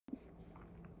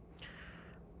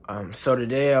So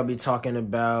today I'll be talking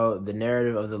about the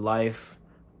narrative of the life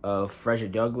of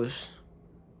Frederick Douglass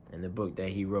and the book that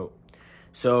he wrote.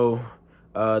 So,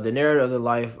 the narrative of the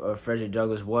life of Frederick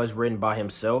Douglass was written by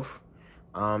himself,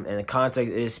 and the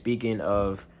context is speaking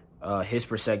of his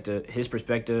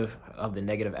perspective of the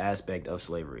negative aspect of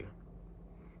slavery.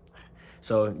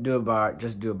 So,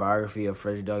 just do a biography of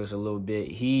Frederick Douglass a little bit.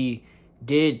 He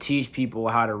did teach people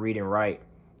how to read and write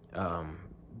um,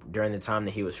 during the time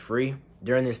that he was free.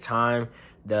 During this time,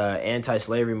 the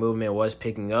anti-slavery movement was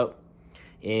picking up,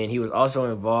 and he was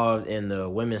also involved in the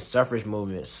women's suffrage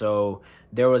movement. So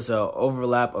there was a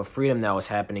overlap of freedom that was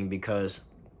happening because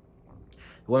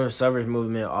the women's suffrage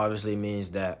movement obviously means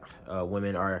that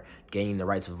women are gaining the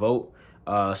right to vote.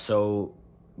 So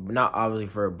not obviously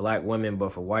for black women,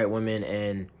 but for white women,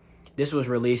 and this was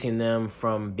releasing them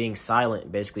from being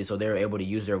silent, basically, so they were able to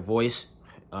use their voice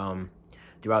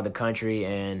throughout the country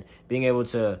and being able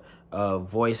to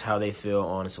voice how they feel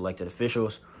on selected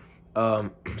officials.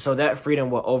 So that freedom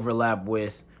will overlap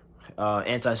with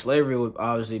anti-slavery would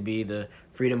obviously be the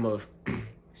freedom of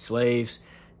slaves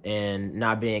and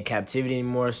not being in captivity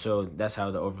anymore. So that's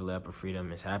how the overlap of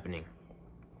freedom is happening.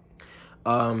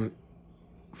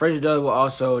 Frederick Douglass will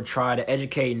also try to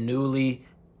educate newly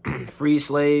free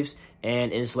slaves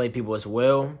and enslaved people as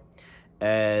well,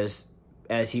 as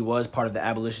he was part of the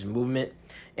abolitionist movement.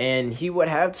 And he would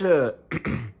have to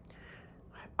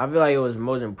I feel like it was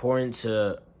most important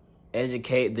to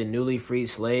educate the newly freed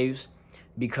slaves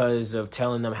because of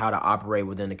telling them how to operate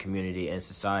within the community and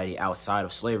society outside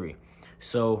of slavery.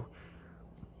 So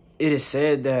it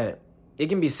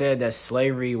can be said that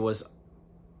slavery was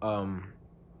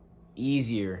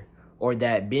easier, or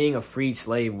that being a freed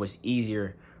slave was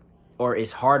easier or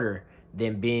is harder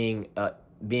than being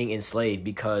enslaved,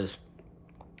 because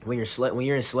when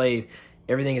you're enslaved,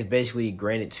 everything is basically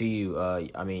granted to you.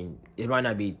 I mean, it might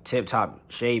not be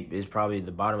tip-top shape. It's probably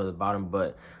the bottom of the bottom,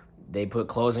 but they put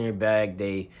clothes in your bag.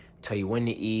 They tell you when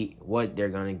to eat, what they're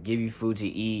going to give you food to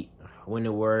eat, when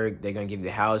to work. They're going to give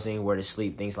you housing, where to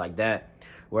sleep, things like that.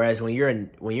 Whereas when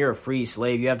you're a free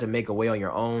slave, you have to make a way on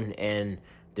your own, and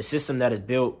the system that is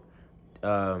built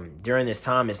during this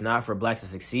time is not for blacks to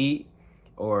succeed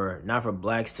or not for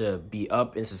blacks to be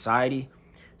up in society.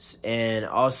 And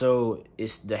also,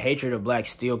 it's the hatred of blacks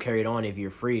still carried on if you're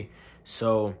free.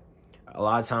 So a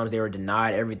lot of times they were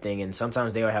denied everything, and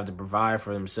sometimes they would have to provide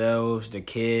for themselves, their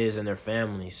kids, and their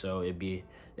family. So that'd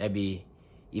be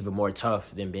even more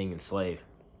tough than being enslaved.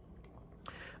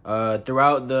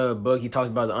 Throughout the book, he talks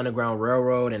about the Underground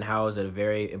Railroad and how it's a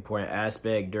very important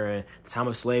aspect during the time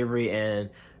of slavery,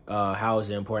 and how it's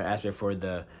an important aspect for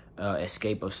the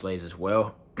escape of slaves as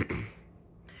well.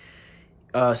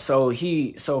 So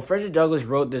Frederick Douglass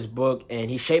wrote this book, and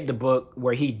he shaped the book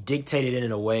where he dictated it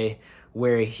in a way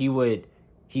where he wanted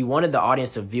the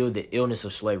audience to view the illness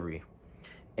of slavery,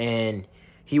 and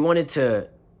he wanted to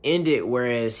end it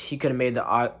whereas he could have made the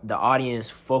audience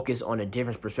focus on a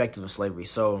different perspective of slavery.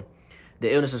 So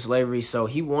the illness of slavery. So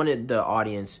he wanted the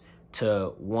audience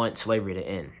to want slavery to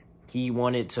end. He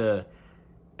wanted to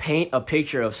paint a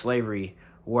picture of slavery,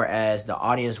 whereas the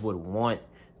audience would want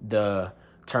the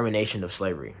termination of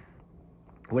slavery,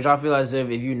 which I feel as if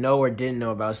you know or didn't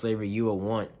know about slavery, you would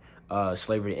want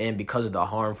slavery to end because of the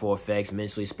harmful effects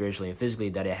mentally, spiritually, and physically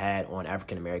that it had on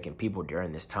African American people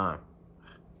during this time.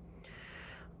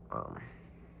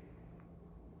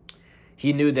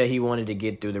 He knew that he wanted to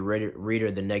get through the reader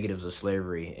the negatives of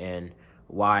slavery and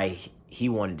why he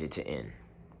wanted it to end.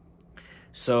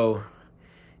 So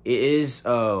it is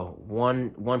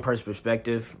one person's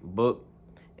perspective book,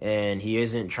 and he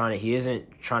isn't trying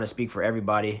to speak for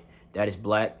everybody that is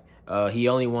black. He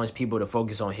only wants people to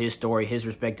focus on his story, his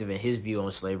perspective, and his view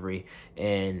on slavery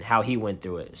and how he went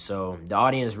through it. So the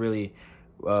audience really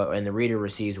and the reader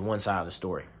receives one side of the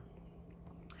story.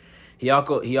 He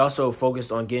also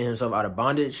focused on getting himself out of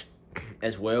bondage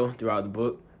as well throughout the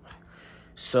book.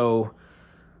 So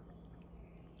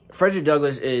Frederick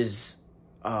Douglass is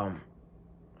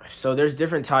so there's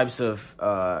different types of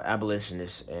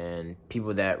abolitionists and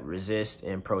people that resist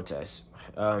and protest.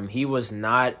 He was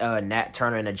not a Nat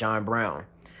Turner and a John Brown.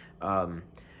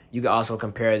 You can also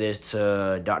compare this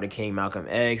to Dr. King, Malcolm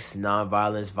X,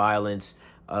 nonviolence, violence,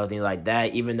 things like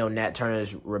that. Even though Nat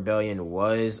Turner's rebellion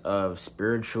was of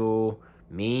spiritual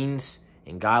means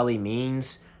and godly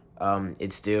means,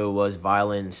 it still was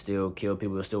violent, still killed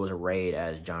people, it still was a raid,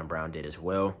 as John Brown did as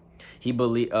well.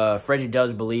 Frederick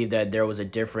Douglass believed that there was a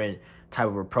different type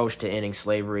of approach to ending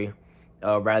slavery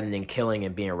rather than killing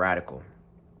and being radical.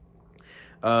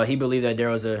 He believed that there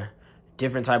was a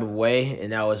different type of way,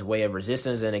 and that was way of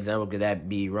resistance. An example could that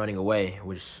be running away,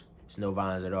 which is no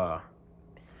violence at all.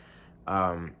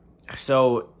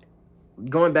 So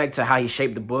going back to how he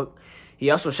shaped the book, he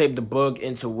also shaped the book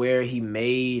into where he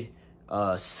made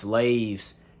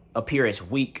slaves appear as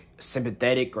weak,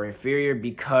 sympathetic, or inferior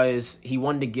because he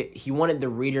wanted the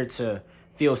reader to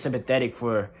feel sympathetic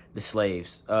for the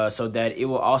slaves, so that it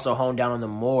will also hone down on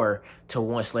them more to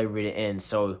want slavery to end.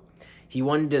 So he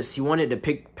wanted to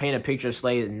paint a picture of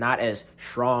slaves not as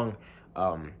strong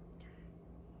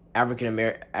African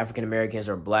Americans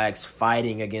or blacks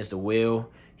fighting against the will.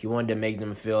 He wanted to make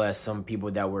them feel as some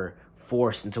people that were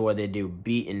forced into what they do,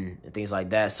 beaten and things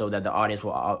like that, so that the audience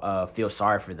will feel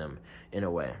sorry for them in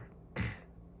a way.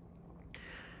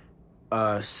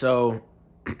 So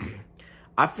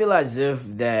I feel as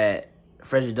if that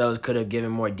Frederick Douglass could have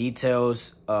given more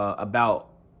details about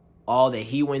all that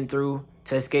he went through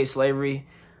to escape slavery,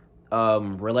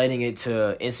 relating it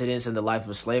to incidents in the life of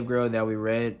a slave girl that we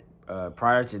read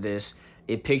prior to this.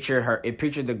 It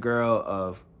pictured the girl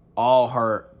of all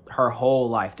her whole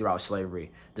life throughout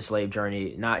slavery, the slave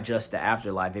journey, not just the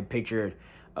afterlife. It pictured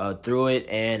through it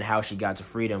and how she got to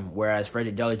freedom, whereas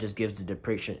Frederick Douglass just gives the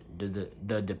depiction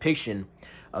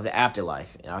of the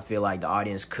afterlife. And I feel like the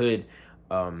audience could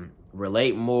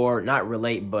relate more, not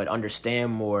relate, but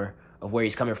understand more of where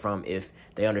he's coming from if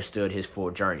they understood his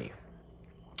full journey.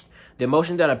 The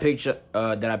emotions that I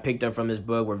picked up from this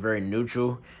book were very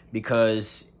neutral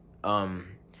because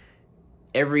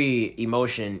each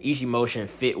emotion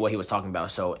fit what he was talking about.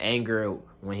 So anger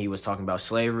when he was talking about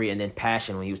slavery, and then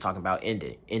passion when he was talking about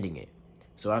ending it.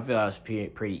 So I feel I was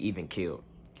pretty even keeled.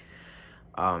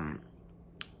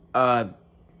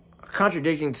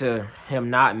 Contradicting to him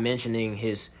not mentioning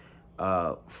his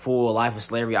full life of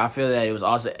slavery, I feel that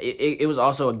it was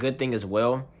also a good thing as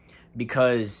well,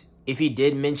 because if he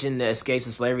did mention the escapes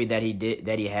of slavery that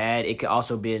he had, it could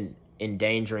also been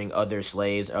endangering other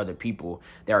slaves, other people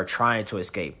that are trying to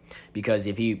escape. Because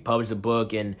if he published a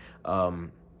book and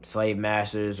slave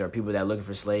masters or people that are looking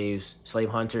for slave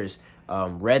hunters,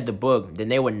 read the book, then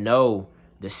they would know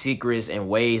the secrets and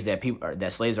ways that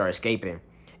slaves are escaping,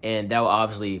 and that will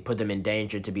obviously put them in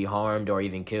danger to be harmed or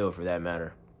even killed, for that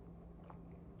matter.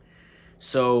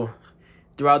 So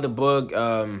throughout the book,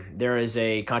 there is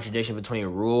a contradiction between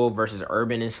rural versus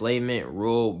urban enslavement.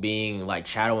 Rural being like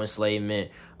chattel enslavement,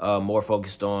 more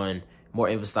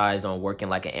emphasized on working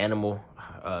like an animal,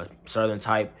 southern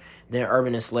type. Then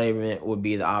urban enslavement would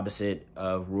be the opposite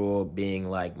of rural, being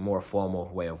like more formal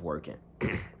way of working.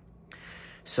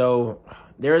 So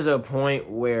there's a point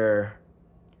where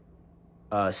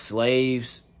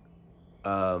slaves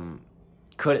couldn't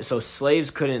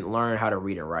learn how to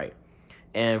read and write.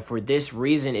 And for this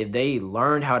reason, if they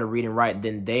learned how to read and write,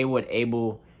 then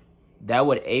that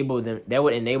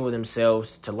would enable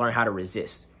themselves to learn how to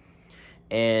resist.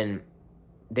 And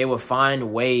they would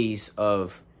find ways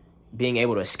of being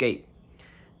able to escape.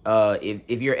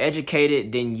 If you're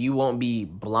educated, then you won't be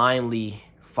blindly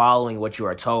following what you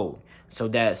are told. So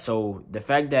the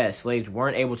fact that slaves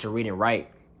weren't able to read and write,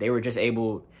 they were just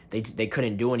they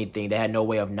couldn't do anything. They had no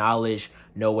way of knowledge,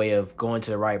 no way of going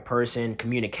to the right person,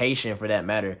 communication for that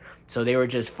matter. So they were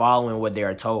just following what they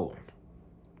are told.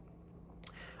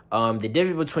 The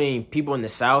difference between people in the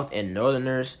South and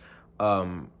Northerners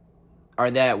are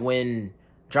that when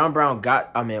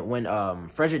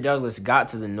Frederick Douglass got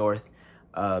to the North,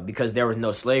 because there was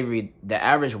no slavery, the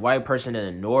average white person in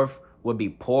the North would be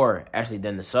poorer actually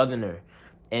than the Southerner,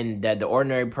 and that the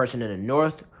ordinary person in the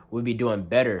North would be doing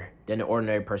better than the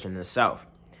ordinary person in the South.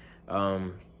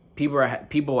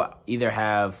 People either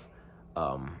have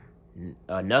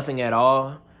nothing at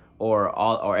all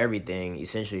or everything,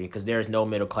 essentially, because there is no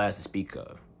middle class to speak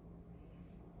of.